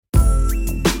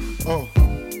Oh,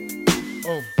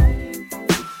 oh,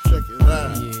 check it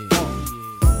out.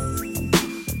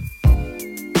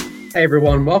 Hey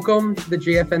everyone, welcome to the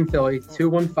GFN Philly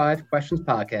 215 Questions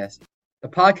Podcast. The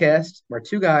podcast where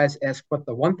two guys ask what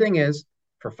the one thing is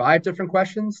for 5 different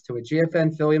questions to a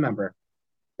GFN Philly member.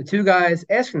 The two guys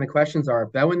asking the questions are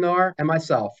Bowen Nar and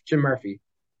myself, Jim Murphy.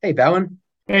 Hey Bowen.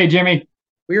 Hey Jimmy.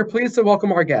 We are pleased to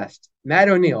welcome our guest, Matt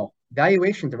O'Neill,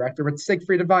 Valuation Director with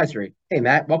Siegfried Advisory. Hey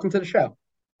Matt, welcome to the show.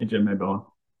 Hey Jim, hey Bowen.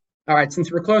 All right,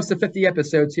 since we're close to 50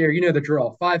 episodes here, you know the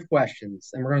drill. 5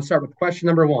 questions, and we're going to start with question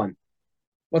number 1.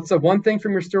 What's the one thing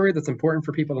from your story that's important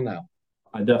for people to know?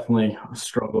 I definitely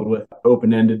struggled with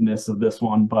open-endedness of this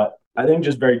one, but I think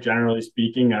just very generally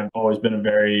speaking, I've always been a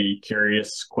very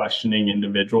curious, questioning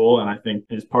individual, and I think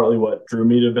is partly what drew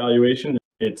me to valuation.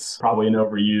 It's probably an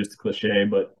overused cliche,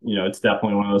 but it's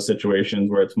definitely one of those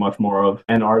situations where it's much more of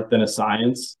an art than a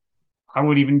science. I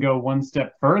would even go one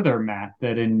step further, Matt,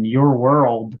 that in your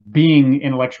world, being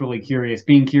intellectually curious,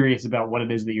 being curious about what it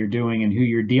is that you're doing and who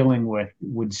you're dealing with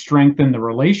would strengthen the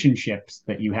relationships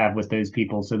that you have with those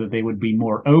people so that they would be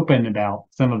more open about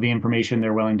some of the information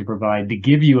they're willing to provide to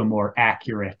give you a more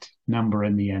accurate number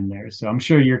in the end there. So I'm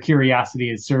sure your curiosity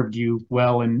has served you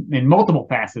well in multiple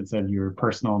facets of your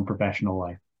personal and professional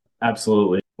life.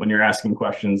 Absolutely. When you're asking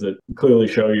questions that clearly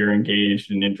show you're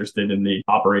engaged and interested in the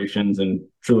operations and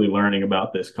truly learning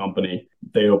about this company,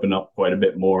 they open up quite a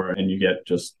bit more and you get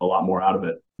just a lot more out of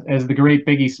it. As the great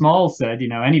Biggie Smalls said,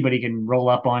 anybody can roll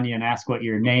up on you and ask what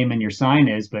your name and your sign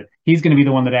is, but he's going to be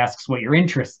the one that asks what your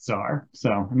interests are.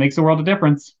 So it makes a world of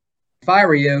difference. If I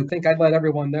were you, I think I'd let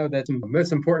everyone know that the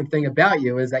most important thing about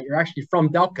you is that you're actually from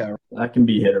Delco. That can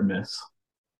be hit or miss.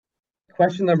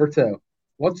 Question number 2.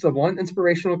 What's the one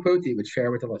inspirational quote that you would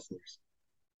share with the listeners?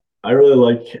 I really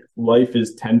like life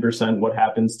is 10% what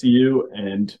happens to you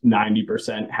and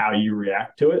 90% how you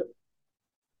react to it.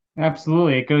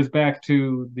 Absolutely. It goes back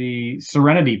to the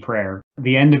serenity prayer,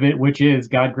 the end of it, which is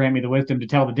God grant me the wisdom to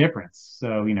tell the difference.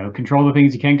 So, control the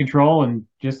things you can control and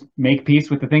just make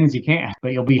peace with the things you can't,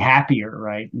 but you'll be happier,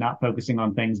 right? Not focusing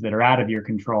on things that are out of your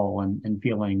control and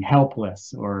feeling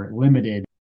helpless or limited.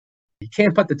 You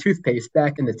can't put the toothpaste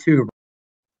back in the tube.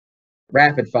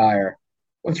 Rapid fire.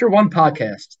 What's your one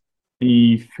podcast?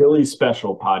 The Philly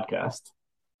Special podcast.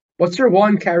 What's your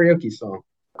one karaoke song?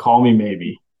 Call Me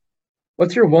Maybe.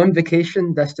 What's your one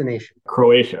vacation destination?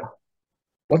 Croatia.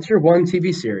 What's your one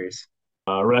TV series?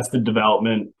 Arrested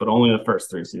Development, but only the first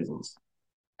 3 seasons.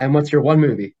 And what's your one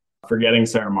movie? Forgetting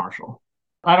Sarah Marshall.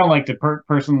 I don't like to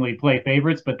personally play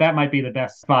favorites, but that might be the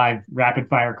best 5 rapid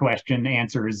fire question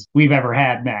answers we've ever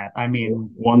had, Matt. I mean,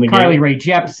 Carly Rae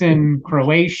Jepsen,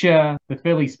 Croatia, the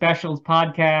Philly Specials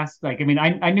podcast.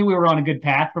 I knew we were on a good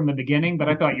path from the beginning, but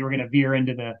I thought you were going to veer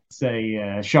into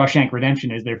Shawshank Redemption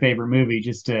is their favorite movie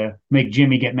just to make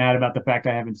Jimmy get mad about the fact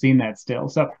I haven't seen that still.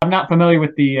 So I'm not familiar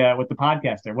with the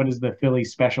podcast there. What is the Philly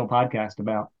Special podcast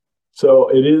about? So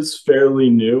it is fairly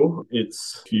new. If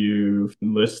you've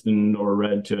listened or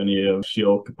read to any of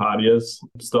Sheil Kapadia's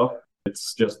stuff,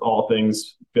 it's just all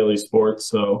things Philly sports.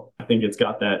 So I think it's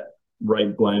got that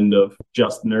right blend of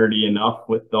just nerdy enough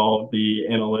with all the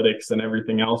analytics and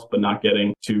everything else, but not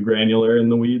getting too granular in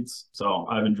the weeds. So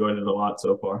I've enjoyed it a lot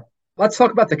so far. Let's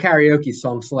talk about the karaoke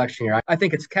song selection here. I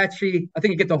think it's catchy. I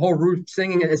think you get the whole room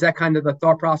singing. Is that kind of the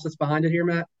thought process behind it here,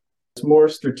 Matt? It's more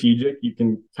strategic. You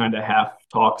can kind of half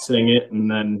talk, sing it, and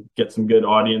then get some good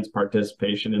audience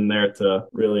participation in there to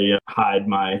really hide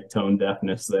my tone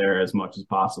deafness there as much as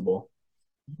possible.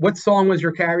 What song was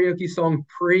your karaoke song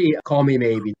pre-Call Me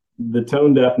Maybe? The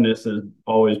tone deafness has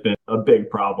always been a big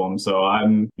problem, so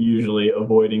I'm usually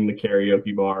avoiding the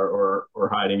karaoke bar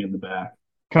or hiding in the back.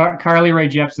 Carly Rae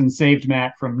Jepsen saved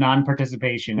Matt from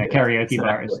non-participation at karaoke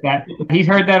bars. He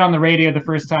heard that on the radio the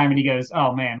first time and he goes,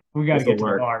 "Oh man, we got to get to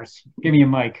the bars. Give me a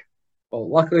mic." Well,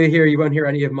 luckily here you won't hear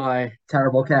any of my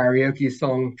terrible karaoke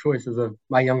song choices of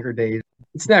my younger days.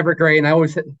 It's never great, and I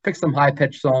always pick some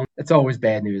high-pitched song. It's always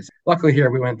bad news. Luckily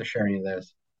here we won't have to share any of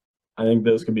those. I think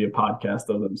those could be a podcast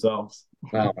of themselves.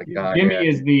 Oh my God! Jimmy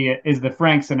is the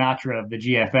Frank Sinatra of the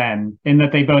GFN in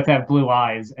that they both have blue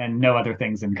eyes and no other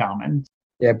things in common.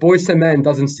 Yeah, Boys to Men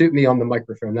doesn't suit me on the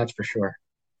microphone, that's for sure.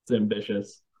 It's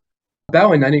ambitious.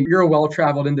 Bowen, I know you're a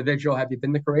well-traveled individual. Have you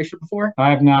been to Croatia before?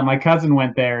 I have not. My cousin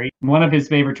went there. One of his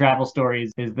favorite travel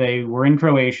stories is they were in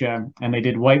Croatia and they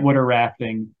did whitewater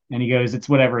rafting. And he goes, it's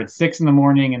 6 a.m.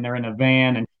 and they're in a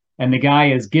van and the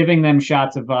guy is giving them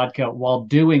shots of vodka while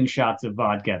doing shots of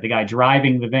vodka, the guy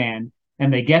driving the van.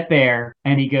 And they get there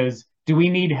and he goes, do we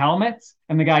need helmets?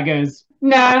 And the guy goes,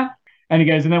 nah. And he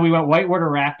goes, and then we went whitewater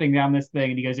rafting down this thing.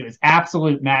 And he goes, it was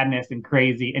absolute madness and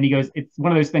crazy. And he goes, it's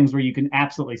one of those things where you can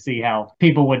absolutely see how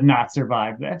people would not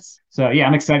survive this. So yeah,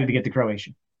 I'm excited to get to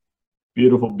Croatia.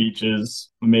 Beautiful beaches,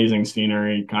 amazing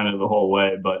scenery kind of the whole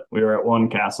way. But we were at one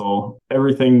castle.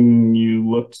 Everything you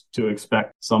looked to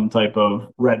expect, some type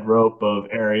of red rope of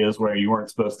areas where you weren't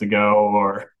supposed to go,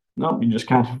 or nope, you just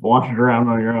kind of wandered around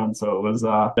on your own. So it was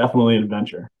definitely an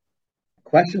adventure.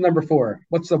 Question number 4.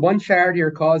 What's the one charity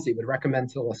or cause you would recommend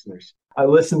to the listeners? I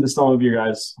listened to some of your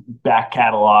guys' back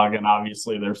catalog, and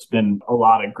obviously there's been a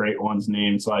lot of great ones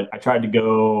named. So I tried to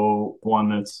go one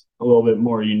that's a little bit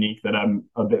more unique that I'm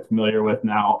a bit familiar with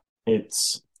now.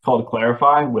 It's called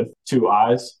Clarify with 2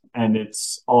 I's, and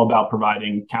it's all about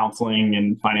providing counseling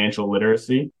and financial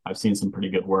literacy. I've seen some pretty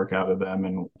good work out of them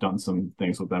and done some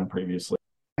things with them previously.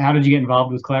 How did you get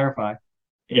involved with Clarify?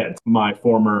 Yeah, my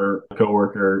former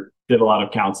coworker did a lot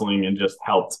of counseling and just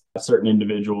helped certain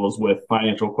individuals with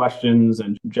financial questions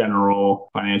and general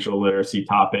financial literacy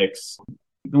topics.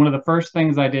 One of the first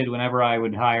things I did whenever I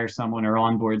would hire someone or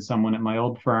onboard someone at my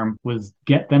old firm was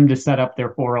get them to set up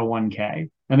their 401k.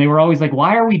 And they were always like,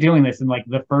 why are we doing this in like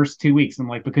the first 2 weeks? I'm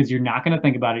like, because you're not going to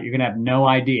think about it. You're going to have no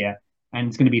idea. And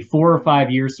it's going to be 4 or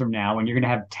 5 years from now, and you're going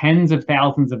to have tens of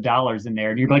thousands of dollars in there.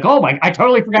 And you're like, oh my, I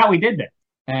totally forgot we did this.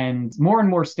 And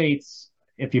more states,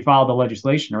 if you follow the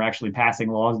legislation, are actually passing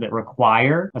laws that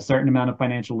require a certain amount of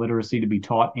financial literacy to be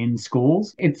taught in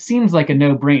schools. It seems like a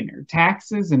no-brainer.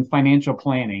 Taxes and financial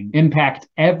planning impact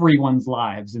everyone's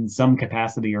lives in some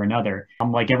capacity or another.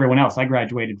 I'm like everyone else. I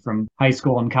graduated from high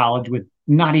school and college with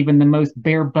not even the most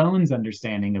bare bones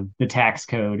understanding of the tax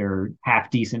code or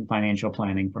half decent financial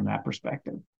planning from that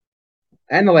perspective.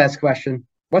 And the last question,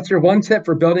 what's your one tip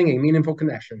for building a meaningful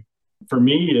connection? For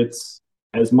me, it's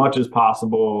as much as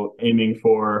possible aiming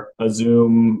for a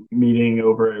Zoom meeting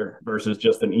over versus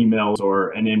just an email or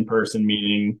an in-person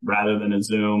meeting rather than a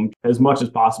Zoom. As much as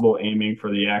possible aiming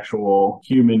for the actual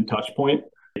human touch point.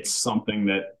 It's something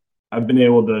that I've been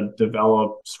able to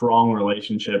develop strong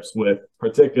relationships with,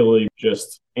 particularly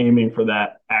just aiming for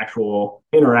that actual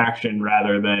interaction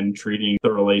rather than treating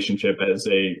the relationship as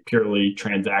a purely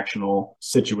transactional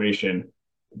situation.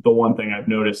 The one thing I've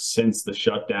noticed since the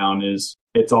shutdown is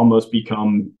it's almost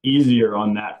become easier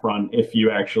on that front if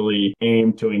you actually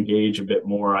aim to engage a bit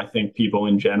more. I think people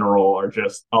in general are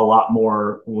just a lot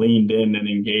more leaned in and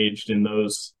engaged in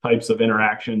those types of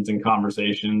interactions and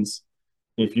conversations.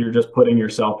 If you're just putting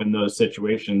yourself in those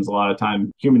situations, a lot of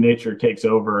time human nature takes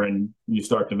over and you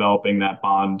start developing that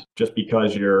bond just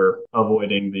because you're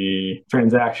avoiding the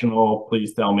transactional,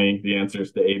 please tell me the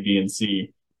answers to A, B, and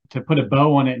C. To put a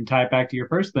bow on it and tie it back to your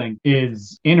first thing,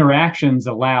 is interactions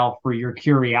allow for your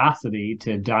curiosity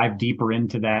to dive deeper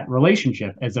into that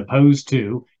relationship as opposed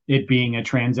to it being a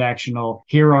transactional,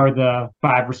 here are the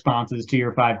 5 responses to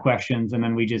your 5 questions, and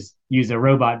then we just use a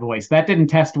robot voice. That didn't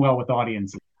test well with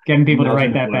audiences. Getting people to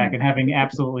write that back and having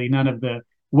absolutely none of the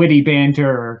witty banter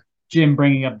or Jim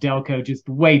bringing up Delco just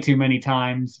way too many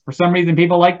times. For some reason,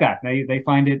 people like that. They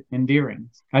find it endearing.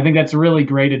 I think that's really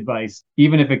great advice,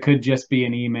 even if it could just be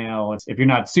an email. If you're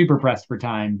not super pressed for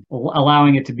time,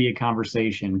 allowing it to be a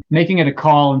conversation, making it a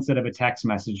call instead of a text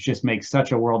message just makes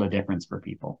such a world of difference for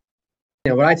people.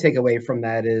 You know, what I take away from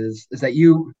that is that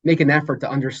you make an effort to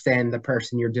understand the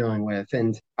person you're dealing with.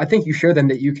 And I think you show them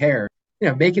that you care. You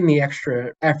know, making the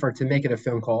extra effort to make it a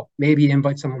phone call, maybe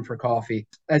invite someone for coffee.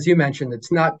 As you mentioned,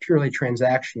 it's not purely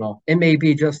transactional. It may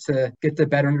be just to get to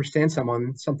better understand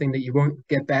someone, something that you won't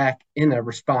get back in a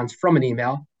response from an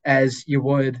email as you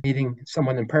would meeting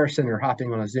someone in person or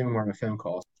hopping on a Zoom or on a phone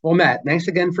call. Well, Matt, thanks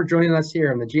again for joining us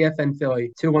here on the GFN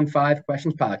Philly 215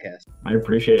 Questions Podcast. I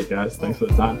appreciate it, guys. Thanks for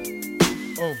the time.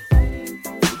 Oh.